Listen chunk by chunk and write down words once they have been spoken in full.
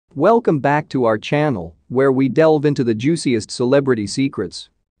Welcome back to our channel, where we delve into the juiciest celebrity secrets.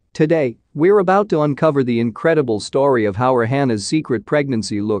 Today, we're about to uncover the incredible story of how Rihanna's secret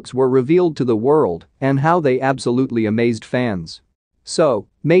pregnancy looks were revealed to the world and how they absolutely amazed fans. So,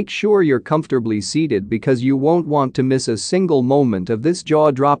 make sure you're comfortably seated because you won't want to miss a single moment of this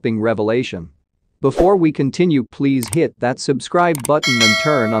jaw-dropping revelation. Before we continue, please hit that subscribe button and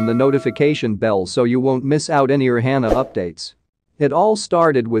turn on the notification bell so you won't miss out any Rihanna updates. It all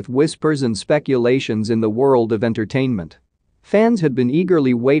started with whispers and speculations in the world of entertainment. Fans had been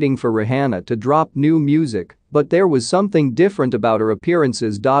eagerly waiting for Rihanna to drop new music, but there was something different about her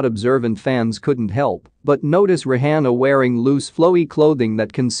appearances. Observant fans couldn't help but notice Rihanna wearing loose, flowy clothing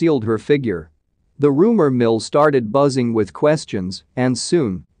that concealed her figure. The rumor mill started buzzing with questions, and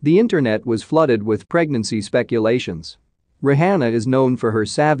soon, the internet was flooded with pregnancy speculations. Rihanna is known for her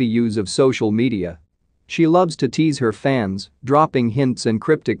savvy use of social media. She loves to tease her fans, dropping hints and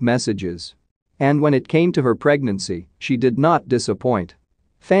cryptic messages. And when it came to her pregnancy, she did not disappoint.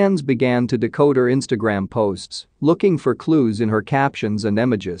 Fans began to decode her Instagram posts, looking for clues in her captions and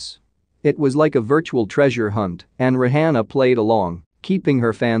images. It was like a virtual treasure hunt, and Rihanna played along, keeping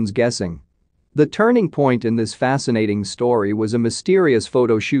her fans guessing. The turning point in this fascinating story was a mysterious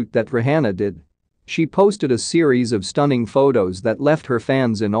photo shoot that Rihanna did. She posted a series of stunning photos that left her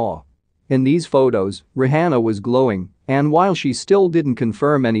fans in awe. In these photos, Rihanna was glowing, and while she still didn't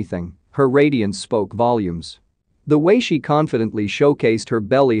confirm anything, her radiance spoke volumes. The way she confidently showcased her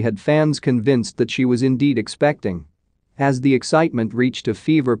belly had fans convinced that she was indeed expecting. As the excitement reached a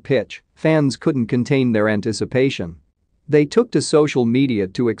fever pitch, fans couldn't contain their anticipation. They took to social media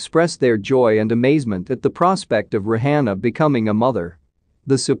to express their joy and amazement at the prospect of Rihanna becoming a mother.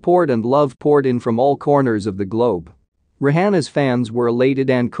 The support and love poured in from all corners of the globe. Rihanna's fans were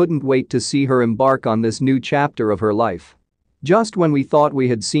elated and couldn't wait to see her embark on this new chapter of her life. Just when we thought we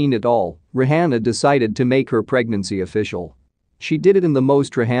had seen it all, Rihanna decided to make her pregnancy official. She did it in the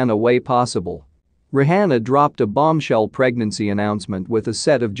most Rihanna way possible. Rihanna dropped a bombshell pregnancy announcement with a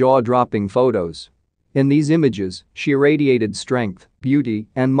set of jaw-dropping photos. In these images, she radiated strength, beauty,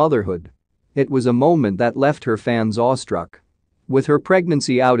 and motherhood. It was a moment that left her fans awestruck. With her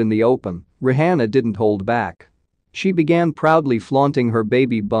pregnancy out in the open, Rihanna didn't hold back. She began proudly flaunting her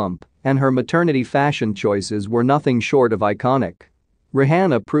baby bump, and her maternity fashion choices were nothing short of iconic.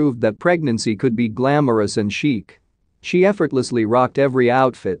 Rihanna proved that pregnancy could be glamorous and chic. She effortlessly rocked every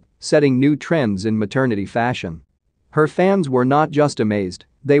outfit, setting new trends in maternity fashion. Her fans were not just amazed,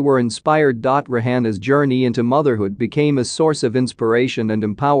 they were inspired. Rihanna's journey into motherhood became a source of inspiration and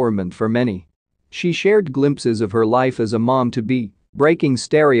empowerment for many. She shared glimpses of her life as a mom-to-be, breaking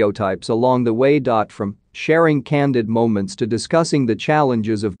stereotypes along the way. From sharing candid moments to discussing the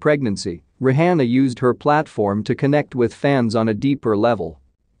challenges of pregnancy, Rihanna used her platform to connect with fans on a deeper level.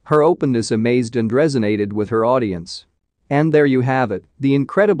 Her openness amazed and resonated with her audience. And there you have it, the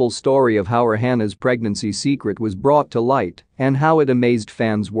incredible story of how Rihanna's pregnancy secret was brought to light and how it amazed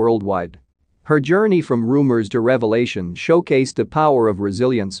fans worldwide. Her journey from rumors to revelation showcased the power of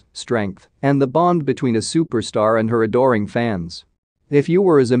resilience, strength, and the bond between a superstar and her adoring fans. If you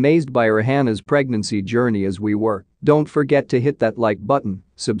were as amazed by Rihanna's pregnancy journey as we were, don't forget to hit that like button,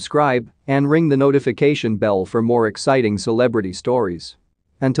 subscribe, and ring the notification bell for more exciting celebrity stories.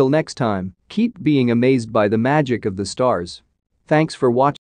 Until next time, keep being amazed by the magic of the stars. Thanks for watching.